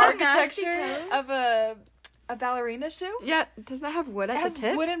block. nasty architecture toes? of a ballerina shoe? Yeah, doesn't it have wood It at has the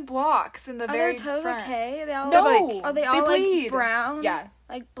tip? wooden blocks in the Are very their toes front. okay? They all No, like- are they all bleed. like brown? Yeah.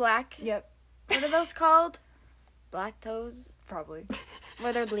 Like black. Yep, What are those called? Black toes. probably.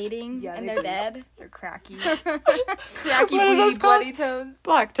 Where they're bleeding Yeah, and they they're bleed. dead. They're cracky, cracky, What are those bleedy, called? bloody toes.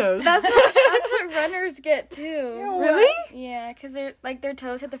 Black toes. That's what runners get too. Really? Yeah, because they're like their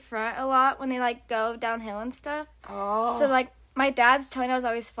toes hit the front a lot when they like go downhill and stuff. Oh, So like my dad's toenails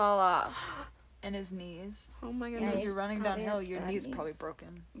always fall off. and his knees. Oh my Because Yeah, if goodness. he's you're running probably downhill, has your bad knee's knees. probably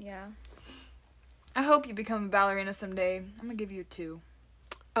broken. Yeah. I hope you become a ballerina someday. I'm gonna give you a 2.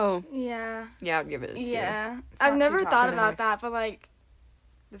 Oh, Yeah. yeah, I'll give it a 2. Yeah. It's I've not never too thought toxic. about that, but like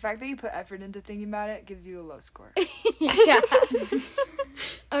The fact that you put effort into thinking about it gives you a low score. yeah.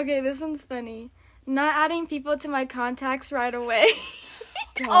 Okay, this one's funny. Not adding people to my contacts right away.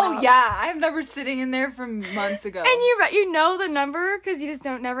 Oh yeah, I remember sitting in there from months ago. And you know the number because you just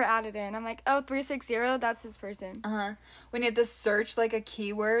don't never add it in. I'm like, oh, 360, that's this person. When you have to search like a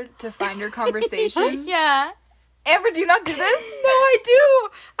keyword to find your conversation. Yeah. Amber, do you not do this? No, I do.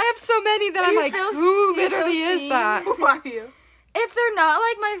 I have so many that I'm You like, feel- who do you literally feel is seen? that? Who are you? If they're not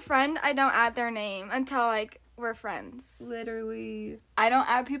like my friend, I don't add their name until like we're friends. Literally. I don't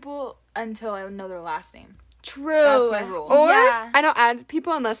add people until I know their last name. True. That's my rule. Or Yeah. I don't add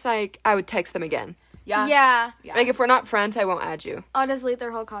people unless like I would text them again. Yeah. Yeah. Yeah. Like if we're not friends, I won't add you. I'll just delete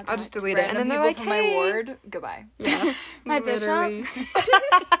their whole contact. I'll just delete it, and Random then they're people like, from hey. my ward. Goodbye. Yeah. My bishop? Literally.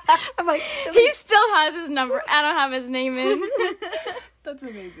 I'm like, He still has his number. I don't have his name in. That's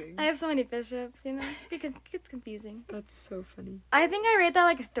amazing. I have so many bishops, you know, because it gets confusing. that's so funny. I think I rate that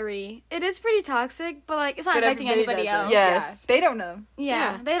like a 3. It is pretty toxic, but like it's not But affecting everybody anybody does it. else. Yes. Yeah. They don't know.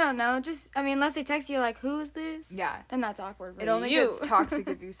 Yeah, Yeah. they don't know. Just I mean, unless they text you like, "Who is this?" Yeah. Then that's awkward. For It only you. gets toxic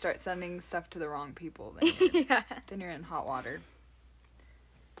if you start sending stuff to the wrong people. Then you're, Yeah. then you're in hot water.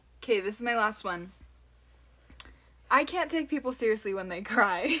 Okay, this is my last one. I can't take people seriously when they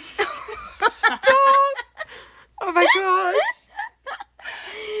cry. Stop! Oh my gosh.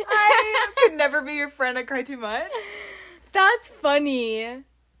 I could never be your friend. I cry too much. That's funny.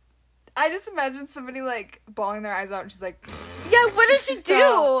 I just imagine somebody like bawling their eyes out and she's like, Yeah, what does she do?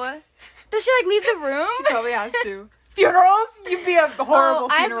 Stop. Does she like leave the room? she probably has to. Funerals? You'd be a horrible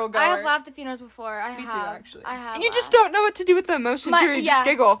funeral goer. I have laughed at funerals before. I Me too, have. actually. I have. And you just laughed. don't know what to do with the emotions. You yeah. just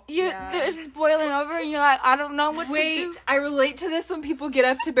giggle. You Yeah. there's just boiling over, and you're like, I don't know what Wait, to do. I relate to this when people get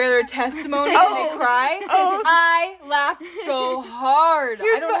up to bear their testimony Oh. and they cry. Oh. I laugh so hard.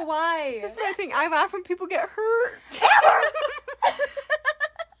 Here's I don't what- know why. Here's my thing. I laugh when people get hurt.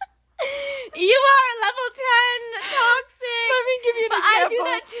 You are level 10 toxic. Let me give you an But I example. do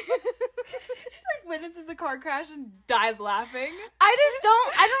that too. She like witnesses a car crash and dies laughing. I don't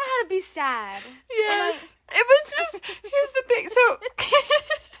know how to be sad. Yes. It was just, here's the thing. So,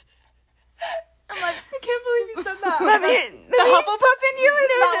 I'm like, I can't believe you said that. let me, the Hufflepuff in you is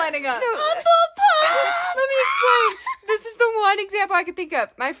not lining up. let me explain. This is the one example I could think of.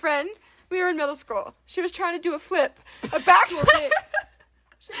 My friend, we were in middle school. She was trying to do a flip, a backflip.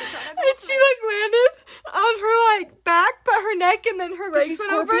 And she like landed on her like back, but her neck and then her legs she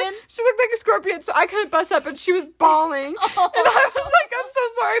went over. scorpion? She looked like a scorpion, so I kind of bust up and she was bawling. And I was like, I'm so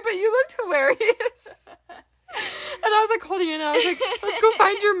sorry, but you looked hilarious. And I was like holding it and I was like, let's go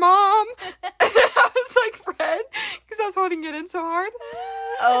find your mom. And I was like, Fred, because I was holding it in so hard.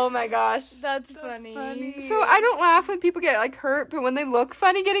 Oh my gosh. That's funny. funny. So I don't laugh when people get like hurt, but when they look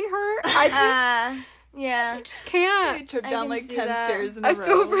funny getting hurt, I Yeah. just You can't. tripped I down can like see 10 that. stairs in a I row.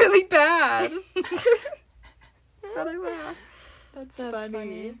 feel really bad. But I laugh. That's funny.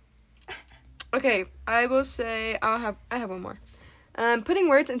 funny. Okay, I will say I have one more. Putting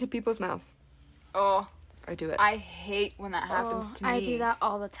words into people's mouths. Oh, I do it. I hate when that happens to me. I do that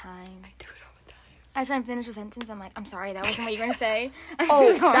all the time. I do it all the time. I try and finish a sentence. I'm like, I'm sorry, that wasn't what you were gonna say.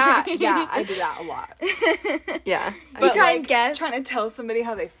 Oh, Sorry. that. Yeah, I do that a lot. Yeah. But try like, and guess. Trying to tell somebody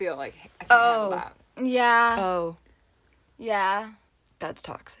how they feel, like, I can't handle Oh. that. Yeah. Oh, Yeah. that's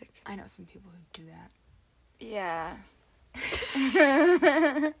toxic. I know some people who do that. Yeah.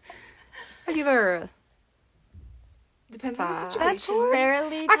 I give her a... Depends on the Five. situation. That's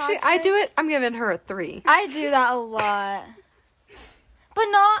rarely Actually, I toxic. do it. I'm giving her a 3. I do that a lot. But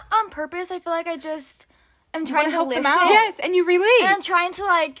not on purpose. I feel like I just am trying to help them listen. out. Yes, and you relate. And I'm trying to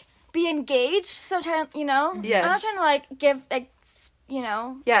like be engaged. So I'm trying, you know? Yes. I'm not trying to like give like you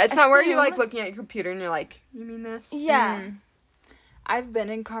know. Yeah, it's not where you're like assume. looking at your computer and you're like, you mean this? Yeah. I've been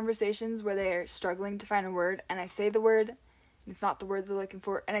in conversations where they're struggling to find a word, and I say the word, and it's not the word they're looking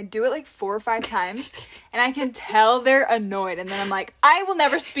for, and I do it like 4 or 5 times, and I can tell they're annoyed, and then I'm like, I will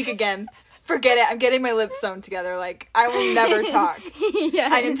never speak again. forget it. I'm getting my lips sewn together. Like, I will never talk.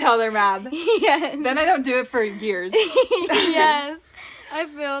 Yes. I can tell they're mad. Yes. Then I don't do it for years. Yes. I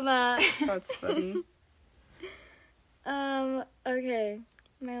feel that. That's funny. Okay.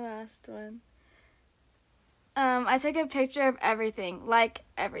 My last one. I take a picture of everything. Like,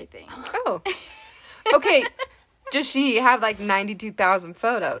 everything. Oh. Okay. Does she have like 92,000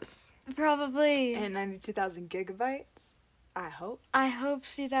 photos? Probably. And 92,000 gigabytes? I hope. I hope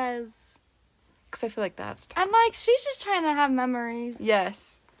she does. Because I feel like that's... I'm like, she's just trying to have memories.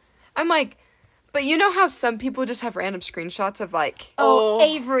 Yes. I'm like, but you know how some people just have random screenshots of like... Oh.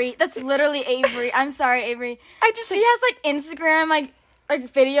 Avery. That's literally Avery. I'm sorry, Avery. She like- has like Instagram, like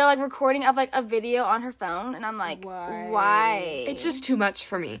video, like recording of like a video on her phone, and I'm like, Why? why? It's just too much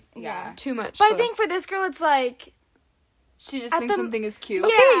for me. Yeah. Too much. But I so- think for this girl, it's like, She just At thinks the- something is cute.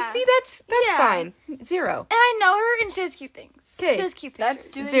 Okay, Yeah. see, that's Yeah. fine. 0. and I know her, and she has cute things. 'Kay. She has cute pictures. That's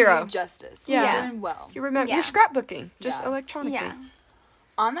doing 0. you justice. Yeah. You're doing well. You remember, Yeah. you're scrapbooking, just Yeah. electronically. Yeah.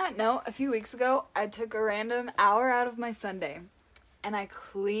 On that note, a few weeks ago, I took a random hour out of my Sunday and I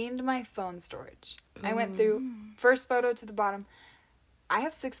cleaned my phone storage. I went through first photo to the bottom. I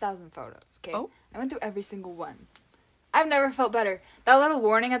have 6,000 photos, okay? Oh. I went through every single one. I've never felt better. That little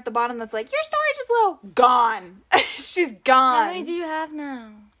warning at the bottom that's like, your storage is low. Gone. She's gone. How many do you have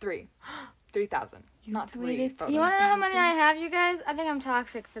now? 3,000. Not 3 deleted photos. You want to know how many I have, you guys? I think I'm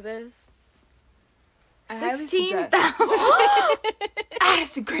toxic for this. I highly 16,000.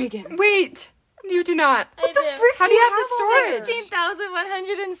 Addison Cregan. Wait, you do not. What the frick How do you have the storage?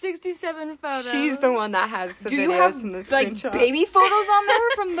 16,167 photos. She's the one that has the Do videos you have and the like screenshots. baby photos on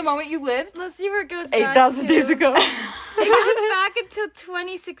there from the moment you lived? Let's see where it goes back 8,000 to. days ago. It goes back until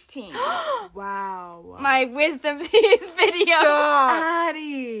 2016. Wow. My wisdom teeth video. Stop.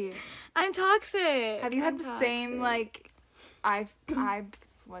 Addie. I'm toxic. Have you had I'm the same toxic. like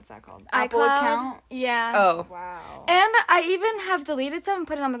what's that called? Apple iCloud? account? Yeah. Oh. Wow. And I even have deleted some and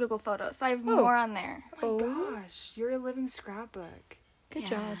put it on my Google Photos, so I have more on there. Oh my gosh, you're a living scrapbook. Good Yeah.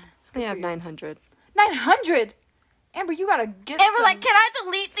 job. I have you. 900. 900. Amber, you gotta get. And we're some. like, can I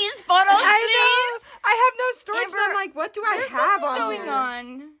delete these photos, I please? know. I have no storage. Amber, and I'm like, what do I There's have on something going here?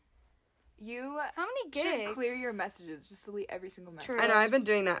 on. You How many gigs? should clear your messages. Just delete every single message. True. I know, I've been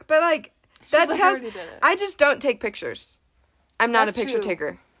doing that. But like, She's that like, I tells... already did it. I just don't take pictures. I'm not That's a picture true.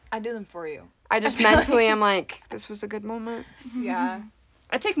 taker. I do them for you. I just mentally am like, this was a good moment. Yeah.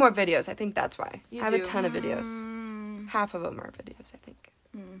 I take more videos. I think that's why. You I have a do. ton of videos. Mm. Half of them are videos, I think.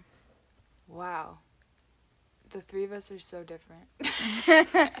 Wow. The three of us are so different.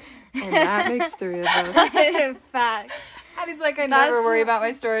 And that makes 3 of us. Facts. Addie's like, I That's- never worry about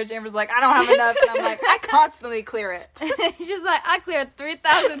my storage. Amber's like, I don't have enough. And I'm like, I constantly clear it. She's like, I cleared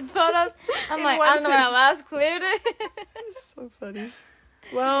 3,000 photos. I'm In like, one I don't know when I sitting. last cleared it. So funny.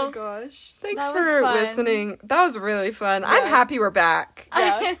 Oh Well, gosh. thanks That was for fun. listening. That was really fun. I'm Yeah. happy we're back.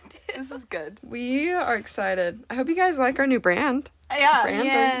 Yeah. This is good. We are excited. I hope you guys like our new brand. Yeah. Brand.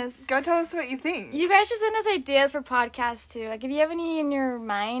 Yes. Go tell us what you think. You guys should send us ideas for podcasts too. Like, if you have any in your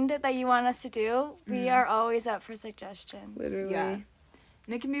mind that you want us to do, we are always up for suggestions. Literally. Yeah.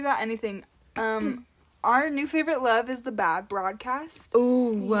 And it can be about anything. Our new favorite love is the Bad broadcast.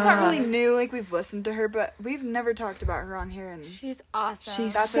 Ooh, It's not really new, like we've listened to her, but we've never talked about her on here, and She's awesome.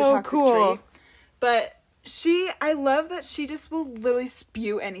 She's that's so a toxic cool. trait. But I love that she just will literally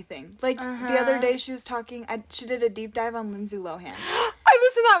spew anything. Like the other day, she was talking. She did a deep dive on Lindsay Lohan. I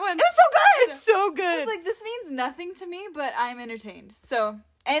listened to that one. It's so good. It's so I good. was like, this means nothing to me, but I'm entertained. So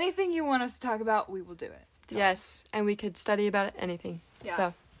anything you want us to talk about, we will do it. Yes, and we could study about it, anything. Yeah.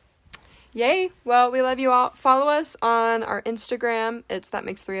 So, yay. Well, we love you all. Follow us on our Instagram. It's That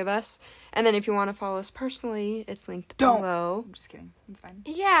Makes 3 of Us. And then if you want to follow us personally, it's linked below. I'm just kidding. It's fine.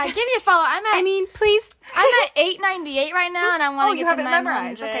 Yeah, give me a follow. I mean, please. I'm at 898 right now, and I want to you get have to it 900.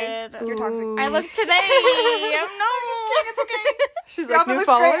 memorized. Okay. You're toxic. Ooh. I looked today. Oh no. It's okay. She's Your like, outfit new looks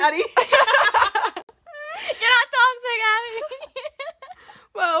follower. great, Addie. You're not toxic, Abby.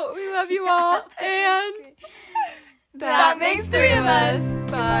 Well, we love you all. And That makes 3 of us.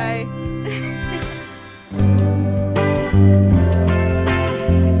 Bye.